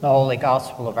The Holy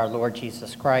Gospel of our Lord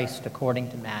Jesus Christ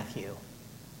according to Matthew.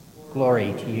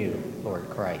 Glory to you, Lord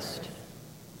Christ.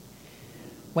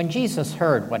 When Jesus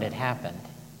heard what had happened,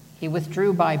 he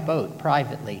withdrew by boat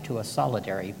privately to a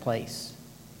solitary place.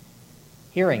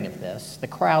 Hearing of this, the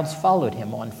crowds followed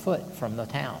him on foot from the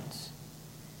towns.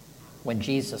 When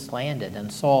Jesus landed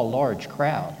and saw a large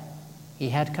crowd, he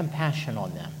had compassion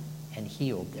on them and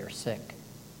healed their sick.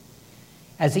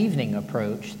 As evening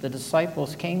approached, the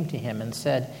disciples came to him and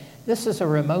said, "This is a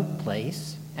remote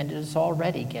place, and it is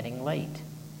already getting late.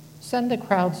 Send the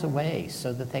crowds away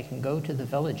so that they can go to the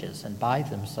villages and buy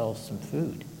themselves some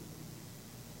food."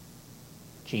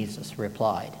 Jesus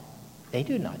replied, "They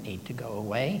do not need to go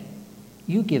away.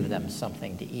 You give them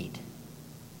something to eat."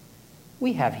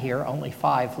 "We have here only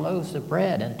 5 loaves of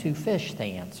bread and 2 fish,"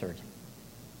 they answered.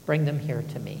 "Bring them here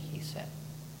to me," he said.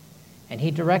 And he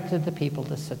directed the people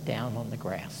to sit down on the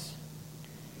grass.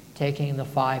 Taking the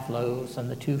 5 loaves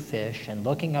and the 2 fish and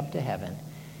looking up to heaven,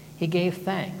 he gave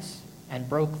thanks and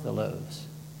broke the loaves.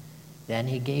 Then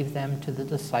he gave them to the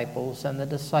disciples, and the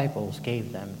disciples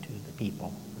gave them to the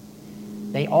people.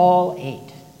 They all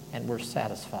ate and were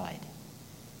satisfied.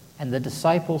 And the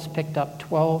disciples picked up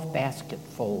 12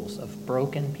 basketfuls of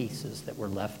broken pieces that were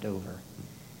left over.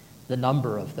 The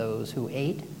number of those who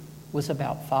ate was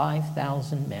about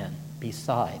 5,000 men,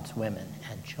 besides women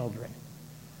and children.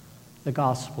 The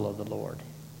Gospel of the Lord.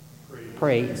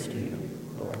 Praise to you,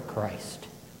 Lord Christ.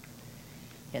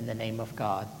 In the name of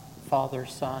God, Father,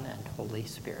 Son, and Holy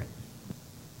Spirit.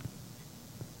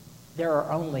 There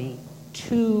are only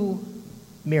 2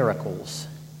 miracles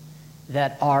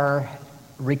that are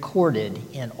recorded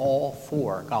in all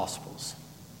 4 Gospels.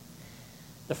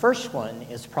 The first one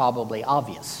is probably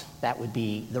obvious. That would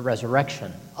be the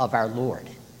resurrection of our Lord,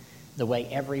 the way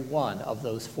every one of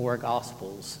those 4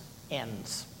 Gospels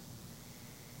ends.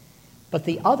 But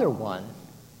the other one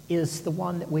is the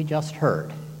one that we just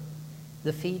heard,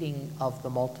 the feeding of the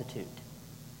multitude.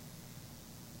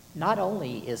 Not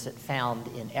only is it found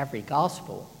in every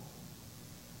Gospel,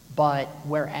 but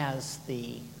whereas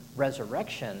the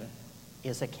resurrection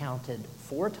is accounted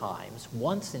 4 times,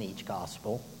 once in each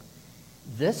Gospel,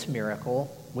 this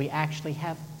miracle we actually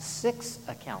have 6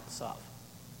 accounts of,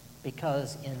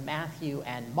 because in Matthew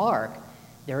and Mark,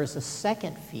 there is a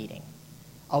second feeding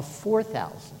of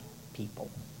 4,000 people.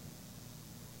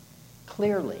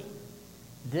 Clearly,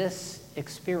 this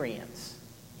experience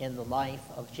in the life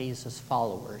of Jesus'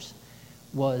 followers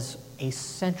was a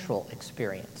central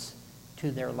experience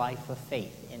to their life of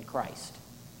faith in Christ,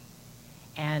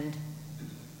 and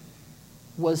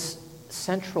was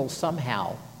central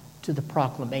somehow to the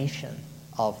proclamation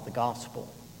of the gospel.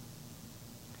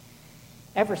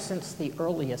 Ever since the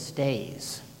earliest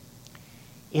days,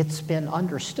 it's been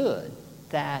understood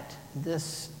that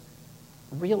this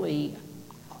really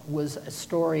was a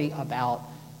story about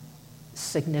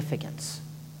significance.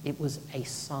 It was a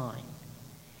sign.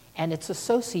 And its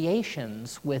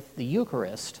associations with the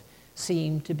Eucharist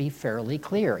seem to be fairly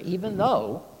clear, even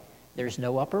though there's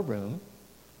no upper room,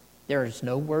 there's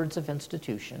no words of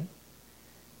institution,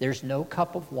 there's no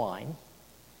cup of wine,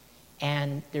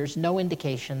 and there's no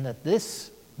indication that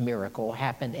this miracle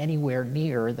happened anywhere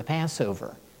near the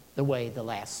Passover, the way the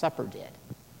Last Supper did.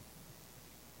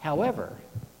 However,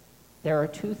 there are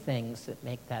 2 things that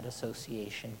make that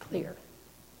association clear.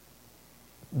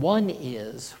 One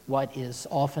is what is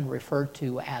often referred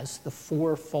to as the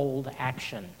 4-fold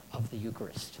action of the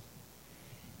Eucharist: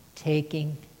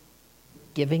 taking,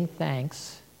 giving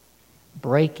thanks,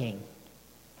 breaking,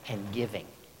 and giving.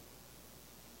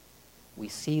 We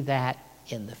see that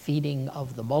in the feeding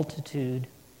of the multitude,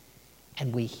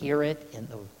 and we hear it in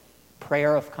the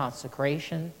prayer of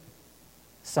consecration,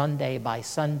 Sunday by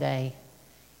Sunday,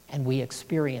 and we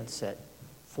experience it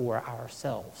for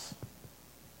ourselves.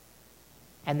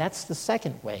 And that's the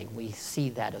second way we see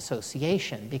that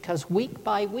association, because week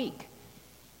by week,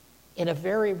 in a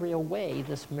very real way,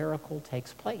 this miracle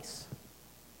takes place.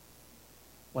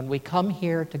 When we come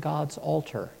here to God's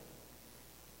altar,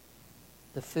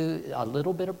 the food, a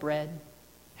little bit of bread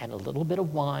and a little bit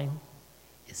of wine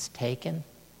is taken,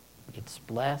 it's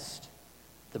blessed,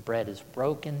 the bread is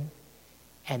broken,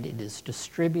 and it is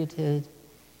distributed,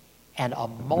 and a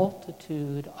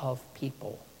multitude of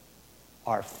people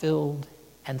are filled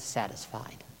and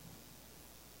satisfied.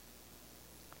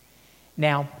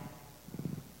 Now,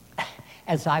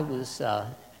 as I was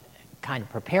kind of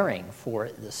preparing for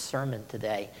this sermon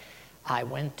today, I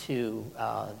went to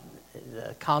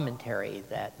the commentary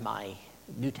that my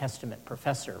New Testament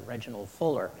professor, Reginald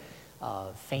Fuller,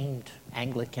 famed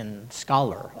Anglican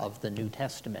scholar of the New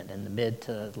Testament in the mid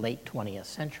to late 20th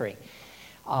century,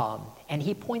 And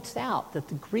he points out that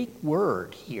the Greek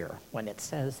word here, when it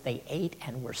says they ate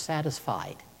and were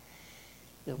satisfied,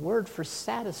 the word for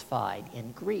satisfied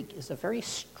in Greek is a very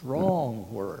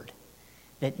strong word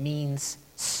that means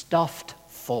stuffed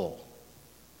full.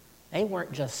 They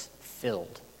weren't just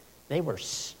filled. They were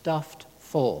stuffed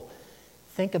full.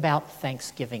 Think about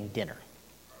Thanksgiving dinner.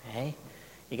 Okay?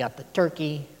 You got the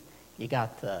turkey, you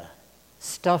got the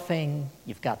stuffing,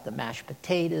 you've got the mashed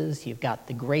potatoes, you've got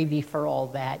the gravy for all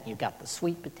that, you've got the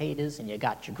sweet potatoes, and you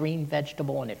got your green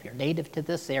vegetable, and if you're native to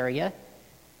this area,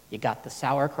 you got the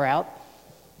sauerkraut,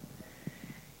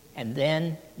 and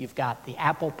then you've got the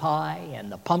apple pie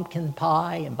and the pumpkin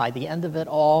pie, and by the end of it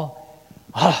all,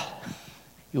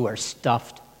 you are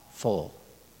stuffed full.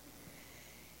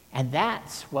 And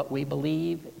that's what we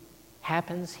believe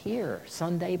happens here,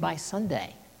 Sunday by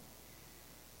Sunday.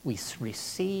 We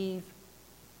receive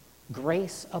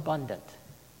grace abundant.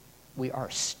 We are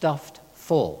stuffed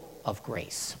full of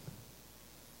grace.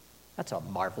 That's a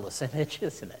marvelous image,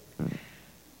 isn't it?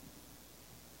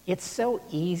 It's so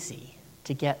easy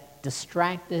to get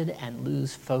distracted and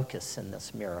lose focus in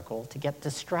this miracle, to get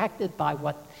distracted by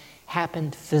what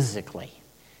happened physically,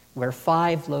 where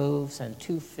 5 loaves and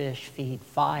 2 fish feed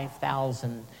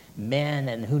 5,000 men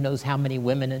and who knows how many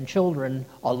women and children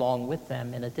along with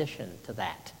them in addition to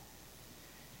that.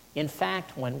 In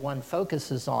fact, when one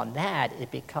focuses on that, it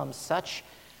becomes such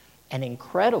an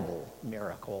incredible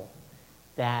miracle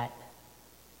that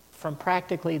from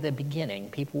practically the beginning,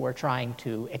 people were trying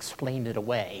to explain it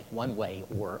away one way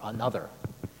or another,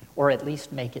 or at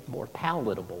least make it more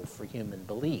palatable for human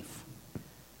belief.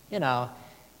 You know,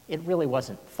 it really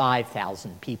wasn't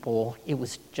 5,000 people, it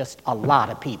was just a lot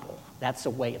of people. That's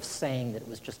a way of saying that it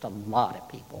was just a lot of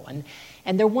people.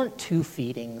 And there weren't 2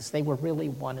 feedings, they were really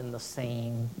one and the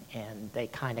same, and they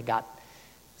kind of got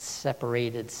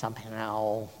separated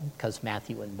somehow because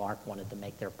Matthew and Mark wanted to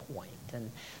make their point.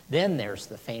 And then there's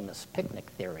the famous picnic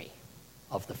theory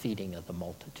of the feeding of the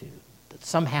multitude, that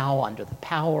somehow under the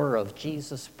power of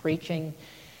Jesus preaching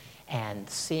and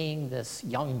seeing this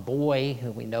young boy,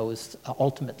 who we know is the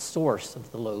ultimate source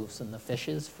of the loaves and the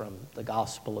fishes from the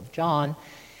Gospel of John,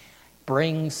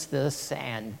 brings this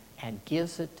and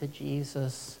gives it to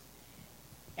Jesus.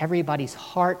 Everybody's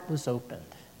heart was opened,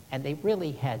 and they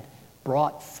really had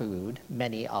brought food,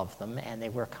 many of them, and they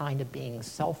were kind of being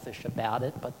selfish about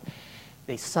it, but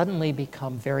they suddenly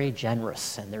become very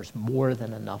generous, and there's more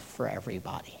than enough for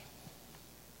everybody.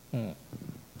 You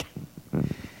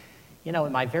know,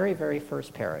 in my very, very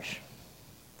first parish,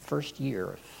 first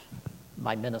year of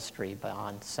my ministry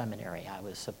beyond seminary, I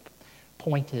was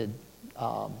appointed,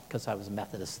 because I was a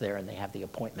Methodist there and they have the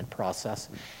appointment process,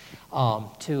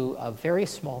 to a very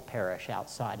small parish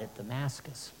outside of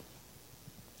Damascus.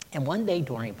 And one day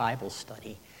during Bible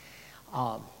study,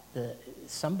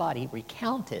 somebody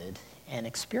recounted an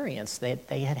experience that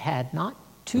they had had not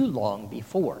too long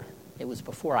before. It was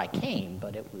before I came,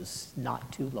 but it was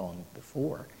not too long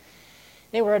before.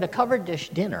 They were at a covered dish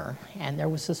dinner, and there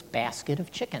was this basket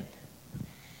of chicken.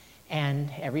 And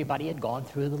everybody had gone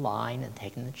through the line and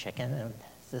taken the chicken, and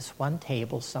this one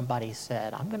table, somebody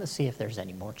said, "I'm going to see if there's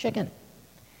any more chicken."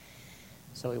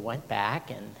 So he went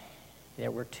back, and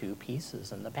there were 2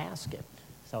 pieces in the basket.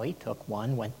 So he took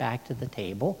one, went back to the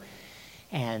table,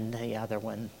 and the other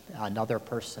one, another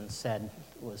person said,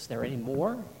 "Was there any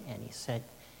more?" And he said,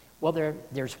 "Well,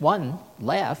 there's one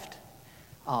left."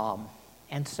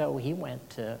 And so he went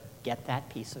to get that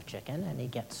piece of chicken, and he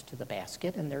gets to the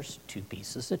basket, and there's 2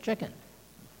 pieces of chicken.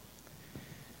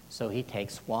 So he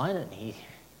takes one, and he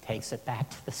takes it back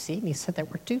to the seat, and he said there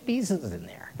were 2 pieces in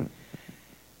there.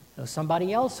 So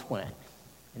somebody else went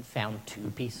and found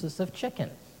 2 pieces of chicken.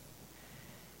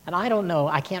 And I don't know,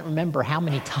 I can't remember how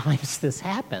many times this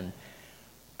happened,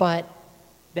 but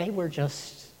they were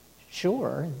just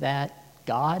sure that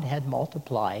God had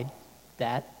multiplied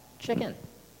that chicken.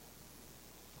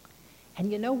 And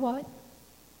you know what?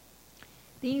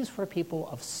 These were people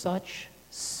of such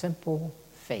simple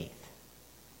faith,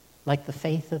 like the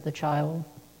faith of the child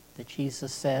that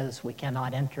Jesus says we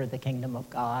cannot enter the kingdom of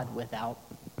God without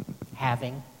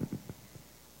having,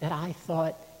 that I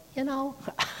thought, you know,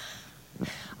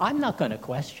 I'm not going to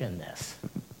question this.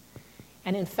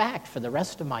 And in fact, for the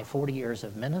rest of my 40 years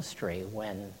of ministry,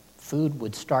 when food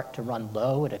would start to run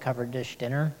low at a covered dish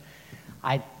dinner,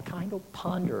 I'd kind of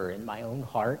ponder in my own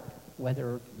heart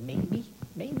whether maybe,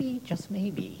 just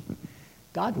maybe,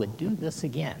 God would do this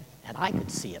again, and I could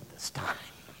see it this time.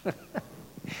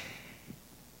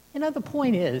 You know, the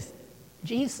point is,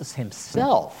 Jesus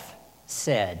himself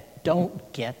said,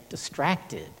 don't get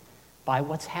distracted by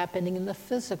what's happening in the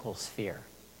physical sphere.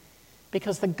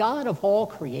 Because the God of all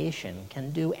creation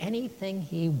can do anything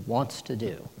he wants to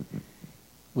do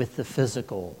with the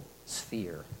physical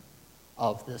sphere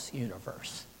of this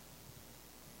universe.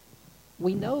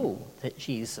 We know that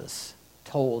Jesus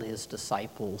told his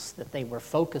disciples that they were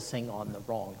focusing on the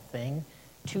wrong thing.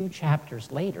 2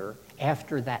 chapters later,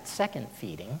 after that second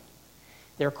feeding,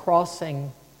 they're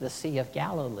crossing the Sea of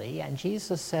Galilee, and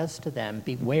Jesus says to them,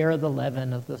 "Beware the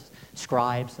leaven of the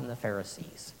scribes and the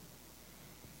Pharisees."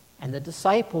 And the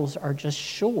disciples are just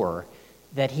sure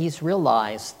that he's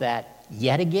realized that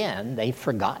yet again they've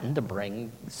forgotten to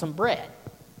bring some bread.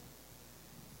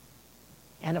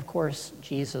 And of course,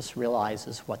 Jesus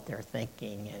realizes what they're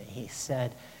thinking, and he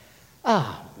said,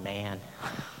 "Oh, man,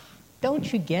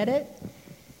 don't you get it?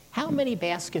 How many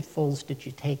basketfuls did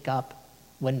you take up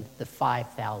when the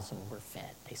 5,000 were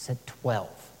fed?" They said 12.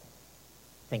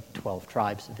 I think 12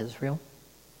 tribes of Israel.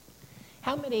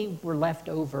 How many were left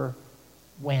over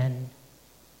when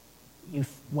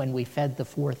we fed the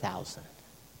 4,000?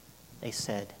 They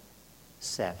said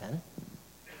 7.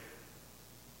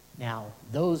 Now,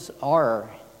 those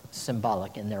are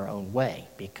symbolic in their own way,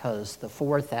 because the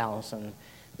 4,000,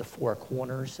 the 4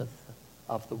 corners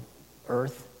of the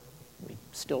earth, we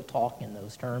still talk in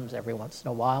those terms every once in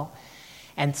a while,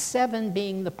 and 7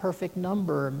 being the perfect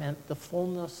number meant the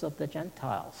fullness of the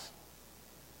Gentiles.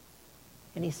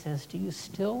 And he says, "Do you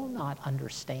still not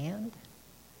understand?"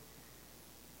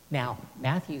 Now,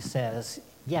 Matthew says,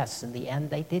 yes, in the end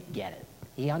they did get it.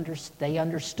 They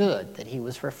understood that he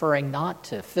was referring not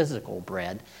to physical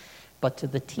bread, but to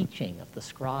the teaching of the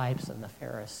scribes and the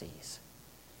Pharisees,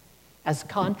 as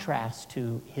contrast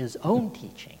to his own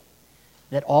teaching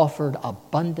that offered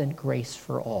abundant grace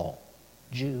for all,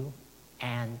 Jew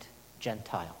and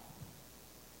Gentile.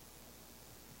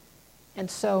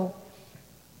 And so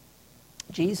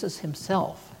Jesus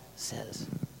himself says,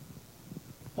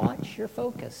 watch your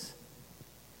focus.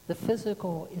 The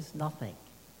physical is nothing.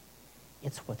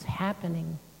 It's what's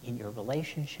happening in your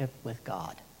relationship with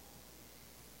God.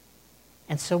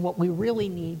 And so what we really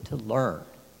need to learn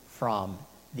from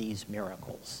these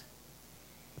miracles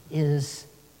is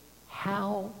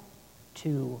how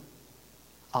to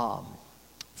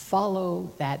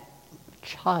follow that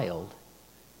child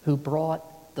who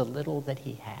brought the little that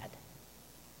he had.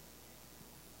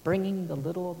 Bringing the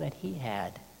little that he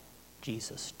had,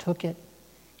 Jesus took it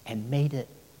and made it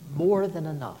more than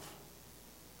enough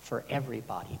for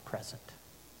everybody present.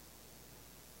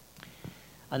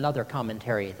 Another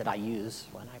commentary that I use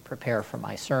when I prepare for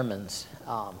my sermons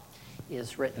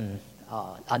is written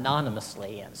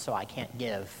anonymously, and so I can't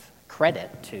give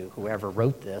credit to whoever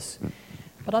wrote this,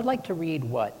 but I'd like to read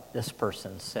what this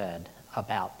person said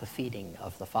about the feeding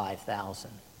of the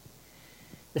 5,000.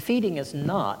 The feeding is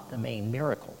not the main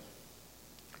miracle.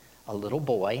 A little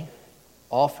boy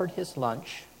offered his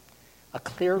lunch, a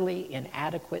clearly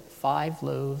inadequate 5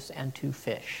 loaves and 2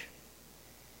 fish.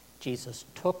 Jesus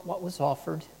took what was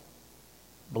offered,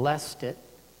 blessed it,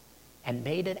 and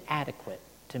made it adequate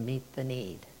to meet the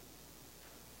need.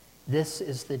 This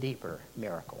is the deeper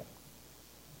miracle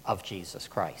of Jesus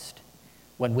Christ.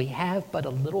 When we have but a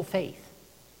little faith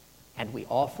and we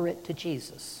offer it to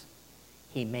Jesus,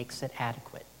 he makes it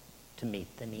adequate to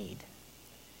meet the need.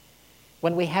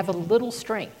 When we have a little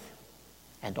strength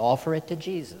and offer it to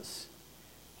Jesus,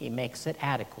 he makes it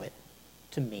adequate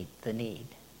to meet the need.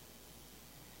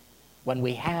 When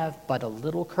we have but a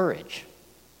little courage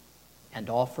and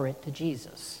offer it to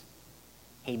Jesus,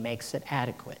 he makes it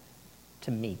adequate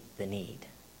to meet the need.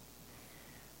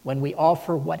 When we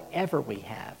offer whatever we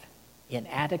have,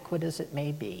 inadequate as it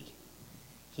may be,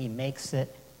 he makes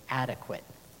it adequate,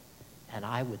 and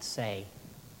I would say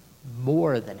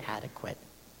more than adequate.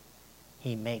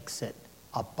 He makes it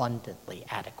abundantly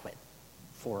adequate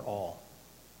for all.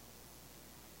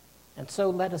 And so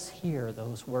let us hear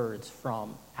those words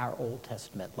from our Old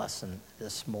Testament lesson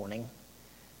this morning.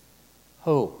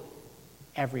 Ho,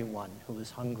 everyone who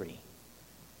is hungry,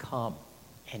 come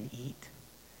and eat.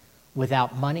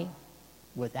 Without money,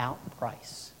 without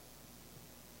price.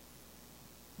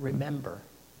 Remember,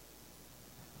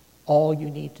 all you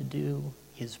need to do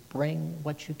is bring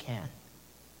what you can,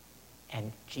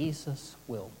 and Jesus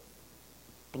will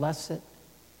bless it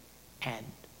and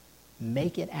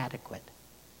make it adequate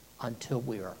until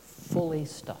we are fully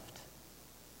stuffed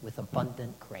with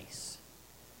abundant grace,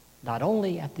 not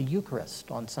only at the Eucharist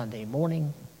on Sunday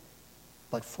morning,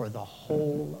 but for the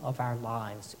whole of our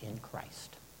lives in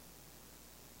Christ.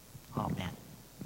 Amen.